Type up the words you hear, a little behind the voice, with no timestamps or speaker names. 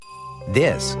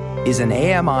This is an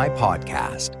AMI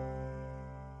podcast.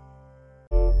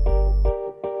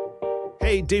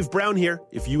 Hey, Dave Brown here.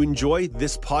 If you enjoy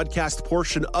this podcast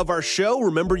portion of our show,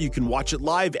 remember you can watch it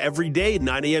live every day at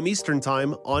 9 a.m. Eastern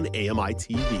Time on AMI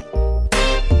TV.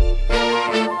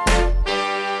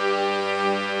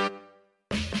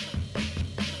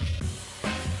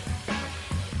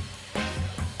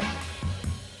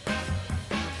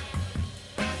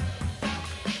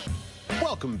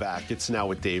 Welcome back. It's Now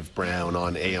with Dave Brown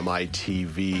on AMI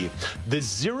TV. The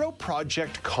Zero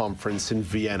Project Conference in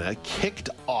Vienna kicked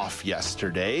off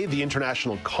yesterday. The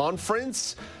international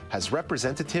conference has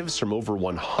representatives from over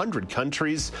 100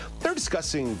 countries. They're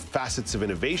discussing facets of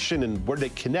innovation and where they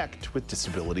connect with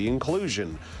disability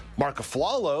inclusion. Marc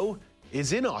Aflalo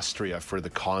is in Austria for the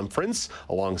conference,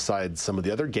 alongside some of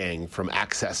the other gang from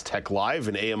Access Tech Live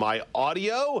and AMI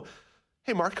Audio.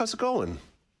 Hey, Marc, how's it going?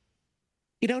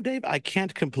 You know, Dave, I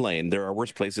can't complain. There are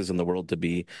worse places in the world to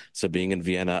be, so being in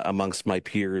Vienna amongst my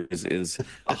peers is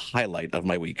a highlight of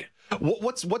my week.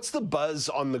 What's the buzz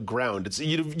on the ground? It's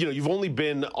you've only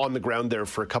been on the ground there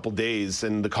for a couple days,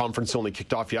 and the conference only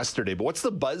kicked off yesterday. But what's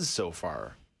the buzz so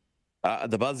far?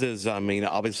 The buzz is,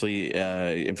 obviously,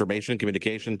 information,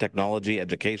 communication, technology,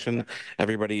 education.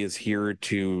 Everybody is here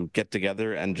to get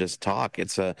together and just talk.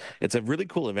 It's a really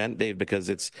cool event, Dave, because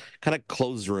it's kind of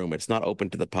closed room. It's not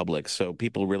open to the public, so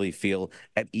people really feel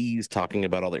at ease talking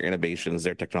about all their innovations,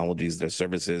 their technologies, their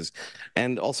services,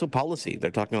 and also policy. They're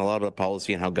talking a lot about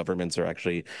policy and how governments are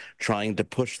actually trying to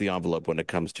push the envelope when it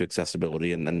comes to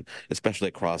accessibility, and then especially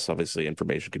across, obviously,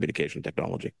 information, communication,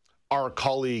 technology. Our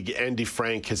colleague Andy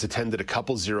Frank has attended a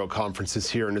couple Zero conferences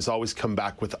here and has always come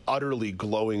back with utterly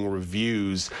glowing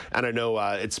reviews. And I know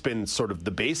it's been sort of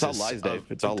the basis. It's all lies, Dave.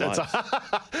 It's all lies.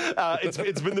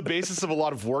 It's been the basis of a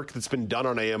lot of work that's been done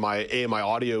on AMI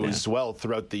Audio as well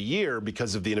throughout the year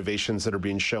because of the innovations that are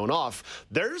being shown off.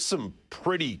 There's some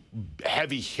pretty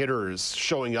heavy hitters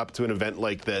showing up to an event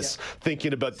like this,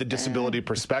 thinking about the disability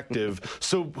perspective.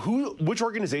 So which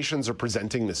organizations are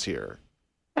presenting this year?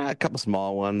 A couple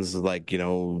small ones like,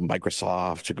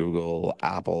 Microsoft, Google,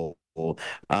 Apple.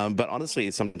 But honestly,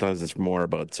 sometimes it's more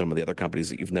about some of the other companies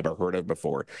that you've never heard of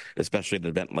before, especially at an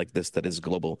event like this that is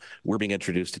global. We're being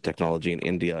introduced to technology in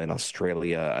India and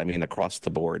Australia. Across the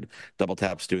board. Double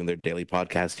Tap's doing their daily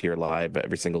podcast here live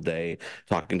every single day,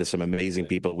 talking to some amazing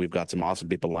people. We've got some awesome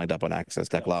people lined up on Access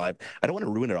Tech Live. I don't want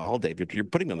to ruin it all, Dave. You're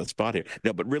putting me on the spot here.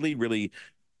 No, but really, really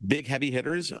big heavy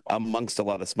hitters amongst a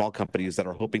lot of small companies that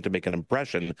are hoping to make an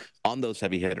impression on those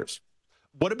heavy hitters.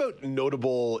 What about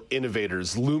notable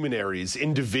innovators, luminaries,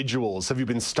 individuals? Have you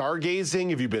been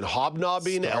stargazing? Have you been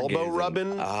hobnobbing, elbow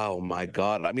rubbing? Oh, my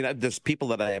God. There's people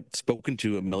that I have spoken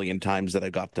to a million times that I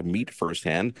got to meet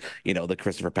firsthand. The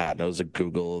Christopher Patnos at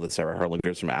Google, the Sarah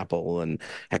Herlingers from Apple, and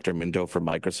Hector Minto from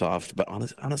Microsoft. But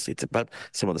honestly, it's about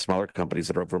some of the smaller companies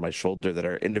that are over my shoulder that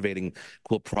are innovating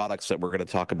cool products that we're going to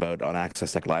talk about on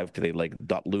Access Tech Live today, like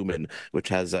Lumen, which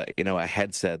has a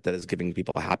headset that is giving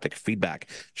people haptic feedback.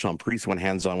 Sean Priest went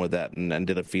hands-on with that and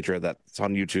did a feature that's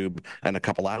on YouTube in a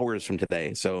couple hours from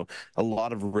today. So a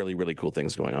lot of really, really cool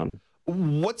things going on.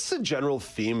 What's the general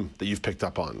theme that you've picked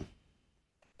up on?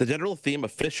 The general theme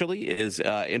officially is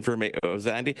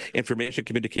information,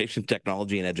 communication,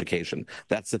 technology, and education.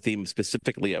 That's the theme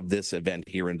specifically of this event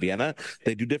here in Vienna.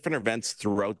 They do different events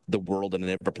throughout the world and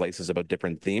in different places about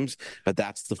different themes, but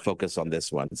that's the focus on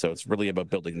this one. So it's really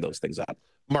about building those things up.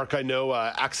 Marc, I know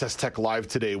Access Tech Live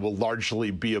today will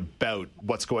largely be about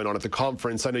what's going on at the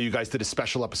conference. I know you guys did a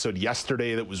special episode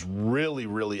yesterday that was really,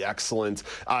 really excellent.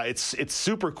 It's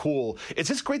super cool. It's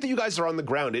just great that you guys are on the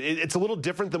ground. It's a little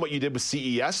different than what you did with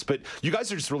CES. But you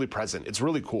guys are just really present. It's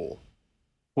really cool.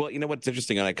 Well, you know what's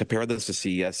interesting, and I compare this to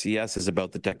CES. CES is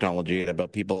about the technology and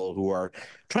about people who are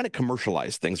trying to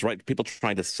commercialize things, right? People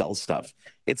trying to sell stuff.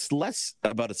 It's less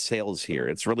about a sales here.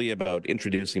 It's really about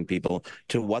introducing people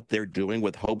to what they're doing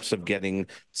with hopes of getting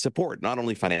support, not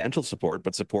only financial support,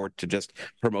 but support to just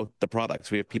promote the products.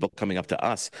 We have people coming up to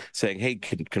us saying, hey,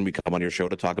 can we come on your show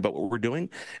to talk about what we're doing?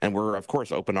 And we're, of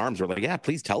course, open arms. We're like, yeah,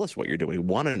 please tell us what you're doing. We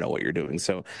want to know what you're doing.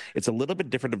 So it's a little bit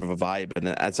different of a vibe. And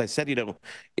as I said,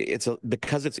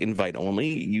 because it's invite only,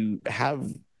 you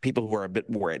have people who are a bit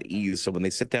more at ease. So when they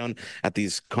sit down at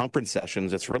these conference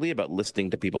sessions, it's really about listening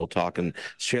to people talk and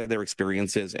share their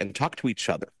experiences and talk to each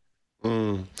other.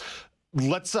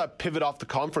 Let's pivot off the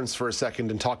conference for a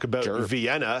second and talk about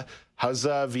Vienna. How's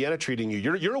Vienna treating you?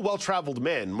 You're a well-traveled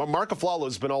man. Marc Aflalo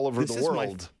has been all over the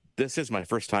world. This is my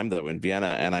first time, though, in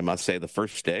Vienna, and I must say the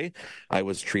first day I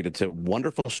was treated to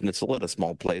wonderful schnitzel at a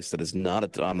small place that is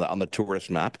not on the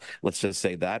tourist map. Let's just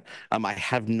say that. I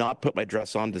have not put my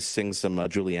dress on to sing some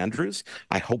Julie Andrews.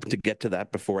 I hope to get to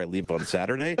that before I leave on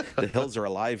Saturday. The hills are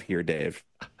alive here, Dave.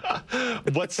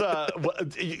 What are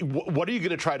you going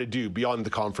to try to do beyond the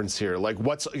conference here? Like,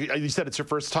 you said it's your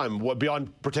first time. What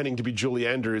beyond pretending to be Julie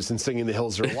Andrews and singing "The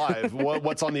Hills Are Alive"?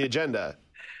 What's on the agenda?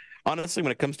 Honestly,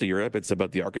 when it comes to Europe, it's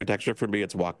about the architecture for me.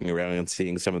 It's walking around and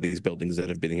seeing some of these buildings that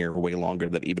have been here way longer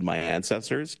than even my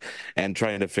ancestors and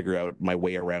trying to figure out my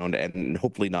way around and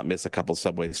hopefully not miss a couple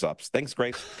subway stops. Thanks,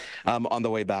 Grace. On the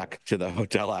way back to the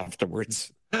hotel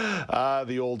afterwards.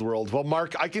 The old world. Well,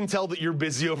 Marc, I can tell that you're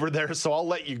busy over there, so I'll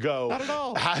let you go. Not at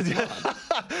all.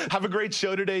 Have a great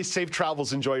show today. Safe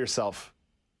travels. Enjoy yourself.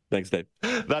 Thanks, Dave.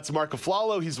 That's Marc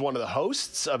Aflalo. He's one of the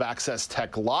hosts of Access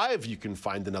Tech Live. You can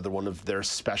find another one of their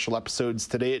special episodes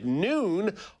today at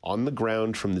noon on the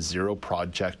ground from the Zero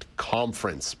Project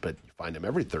Conference. But you find him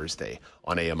every Thursday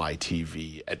on AMI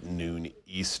TV at noon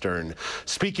Eastern.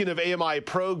 Speaking of AMI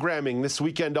programming, this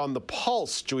weekend on The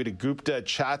Pulse, Joyita Gupta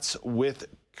chats with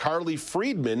Carly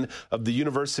Friedman of the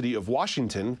University of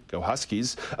Washington, go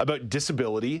Huskies, about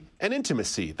disability and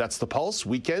intimacy. That's The Pulse,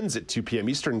 weekends at 2 p.m.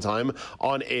 Eastern Time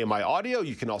on AMI Audio.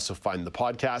 You can also find the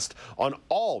podcast on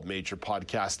all major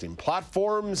podcasting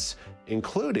platforms,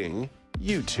 including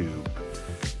YouTube.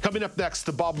 Coming up next,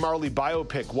 the Bob Marley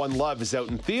biopic One Love is out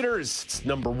in theaters. It's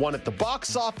 #1 at the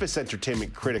box office.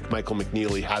 Entertainment critic Michael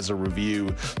McNeely has a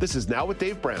review. This is Now with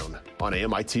Dave Brown on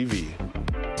AMI TV.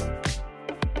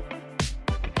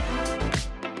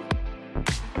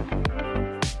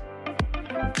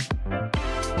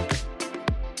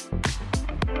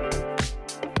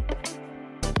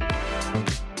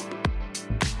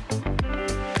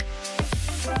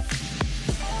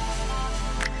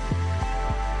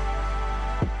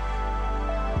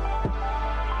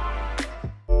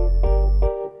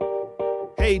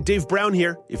 Hey, Dave Brown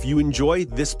here. If you enjoy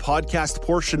this podcast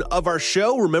portion of our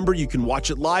show, remember you can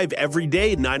watch it live every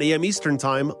day at 9 a.m. Eastern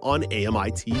Time on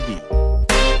AMI TV.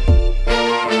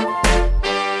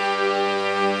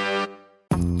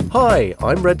 Hi,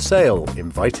 I'm Red Sail,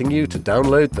 inviting you to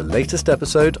download the latest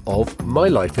episode of My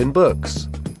Life in Books,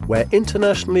 where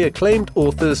internationally acclaimed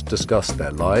authors discuss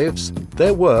their lives,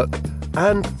 their work,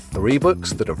 and 3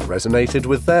 books that have resonated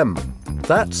with them.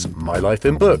 That's My Life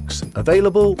in Books,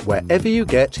 available wherever you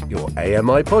get your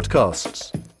AMI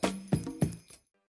podcasts.